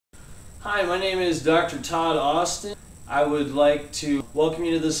Hi, my name is Dr. Todd Austin. I would like to welcome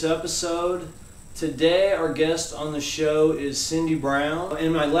you to this episode. Today, our guest on the show is Cindy Brown.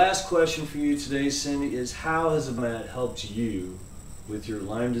 And my last question for you today, Cindy, is how has the mat helped you with your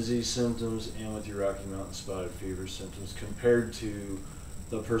Lyme disease symptoms and with your Rocky Mountain spotted fever symptoms compared to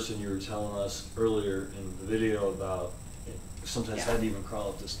the person you were telling us earlier in the video about sometimes had to even crawl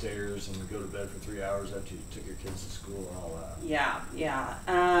up the stairs and go to bed for 3 hours after you took your kids to school and all that?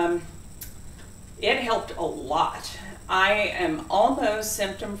 Yeah. It helped a lot. I am almost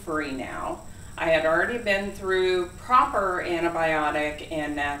symptom-free now. I had already been through proper antibiotic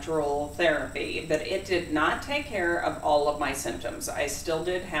and natural therapy, but it did not take care of all of my symptoms. I still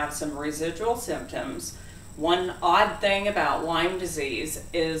did have some residual symptoms. One odd thing about Lyme disease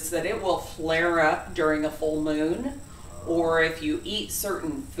is that it will flare up during a full moon, or if you eat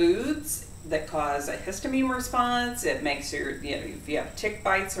certain foods that cause a histamine response. It makes if you have tick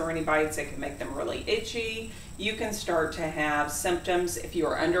bites or any bites, it can make them really itchy. You can start to have symptoms if you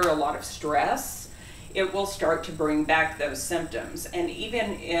are under a lot of stress. It will start to bring back those symptoms. And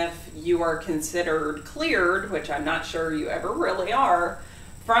even if you are considered cleared, which I'm not sure you ever really are,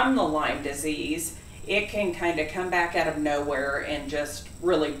 from the Lyme disease, it can kind of come back out of nowhere and just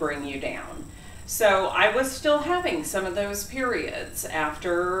really bring you down. So I was still having some of those periods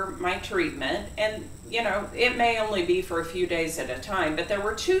after my treatment, and it may only be for a few days at a time, but there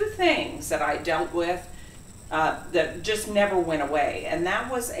were two things that I dealt with that just never went away, and that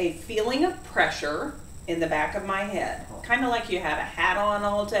was a feeling of pressure in the back of my head, kind of like you had a hat on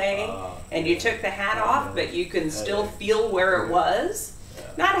all day and you took the hat off, but you can still feel where it was.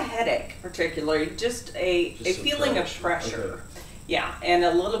 Not a headache particularly, just a feeling of pressure. Okay. Yeah, and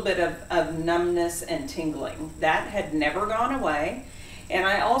a little bit of numbness and tingling. That had never gone away. And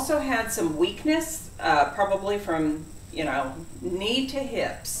I also had some weakness, probably from, knee to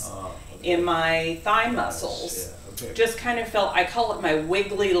hips in my thigh muscles. Yeah, okay. Just kind of felt, I call it my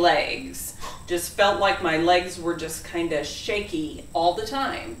wiggly legs. Just felt like my legs were just kind of shaky all the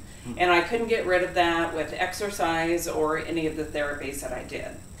time. And I couldn't get rid of that with exercise or any of the therapies that I did.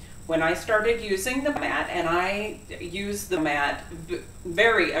 When I started using the mat, and I used the mat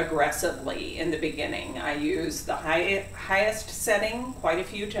very aggressively in the beginning. I used the highest setting quite a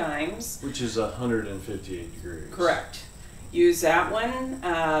few times. Which is 158 degrees. Correct. Use that one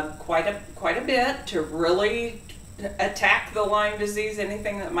quite a bit to really attack the Lyme disease,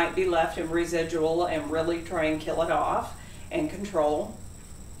 anything that might be left in residual, and really try and kill it off and control.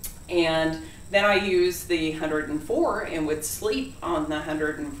 And then I used the 104 and would sleep on the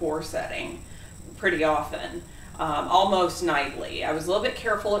 104 setting pretty often, almost nightly. I was a little bit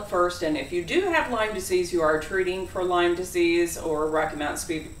careful at first, and if you do have Lyme disease, you are treating for Lyme disease or Rocky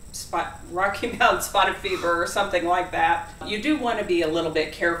Mountain spotted fever or something like that, you do want to be a little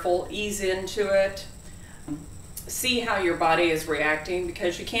bit careful, ease into it, see how your body is reacting,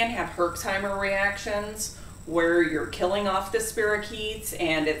 because you can have Herxheimer reactions where you're killing off the spirochetes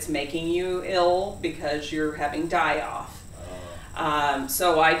and it's making you ill because you're having die-off.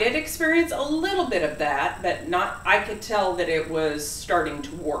 So I did experience a little bit of that, but I could tell that it was starting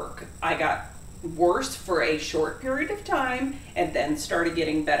to work. I got worse for a short period of time and then started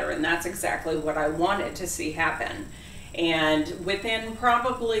getting better, and that's exactly what I wanted to see happen. And within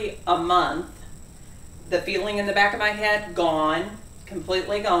probably a month, the feeling in the back of my head gone,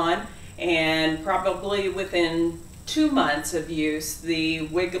 completely gone. And probably within 2 months of use,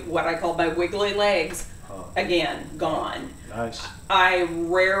 what I call my wiggly legs, again, gone. Nice. I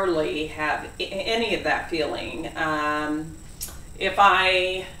rarely have any of that feeling. If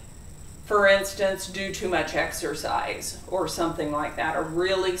I, for instance, do too much exercise or something like that, or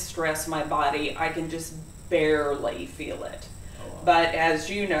really stress my body, I can just barely feel it. But as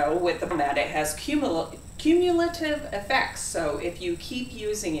you know, with the mat, it has cumulative effects. So if you keep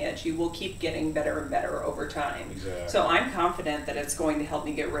using it, you will keep getting better and better over time. Exactly. So I'm confident that it's going to help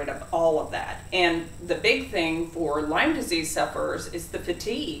me get rid of all of that. And the big thing for Lyme disease sufferers is the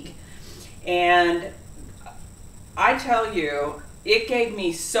fatigue. And I tell you, it gave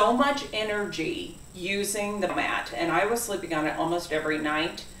me so much energy using the mat, and I was sleeping on it almost every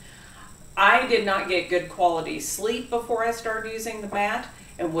night. I did not get good quality sleep before I started using the mat,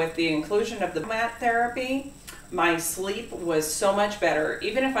 and with the inclusion of the mat therapy, my sleep was so much better.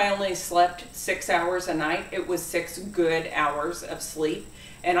 Even if I only slept 6 hours a night, it was 6 good hours of sleep.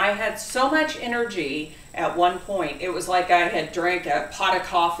 And I had so much energy at one point, it was like I had drank a pot of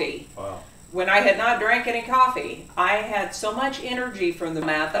coffee. Wow. when I had not drank any coffee, I had so much energy from the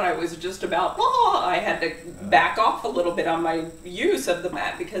mat that I was just about, I had to back off a little bit on my use of the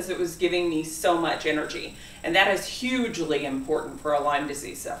mat because it was giving me so much energy. And that is hugely important for a Lyme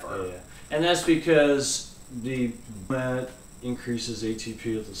disease sufferer. Yeah. And that's because the mat increases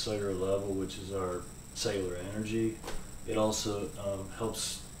ATP at the cellular level, which is our cellular energy. It also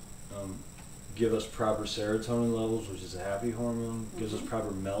helps give us proper serotonin levels, which is a happy hormone, gives us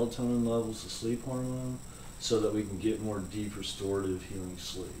proper melatonin levels, the sleep hormone, so that we can get more deep restorative healing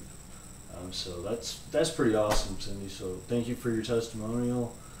sleep. So that's pretty awesome, Cindy. So thank you for your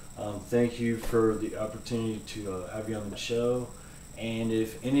testimonial. Thank you for the opportunity to have you on the show. And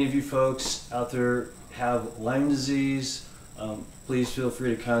if any of you folks out there have Lyme disease, please feel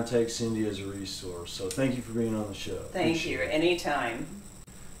free to contact Cindy as a resource. So thank you for being on the show. Thank you. Anytime.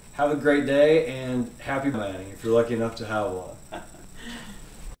 Have a great day and happy mining if you're lucky enough to have one.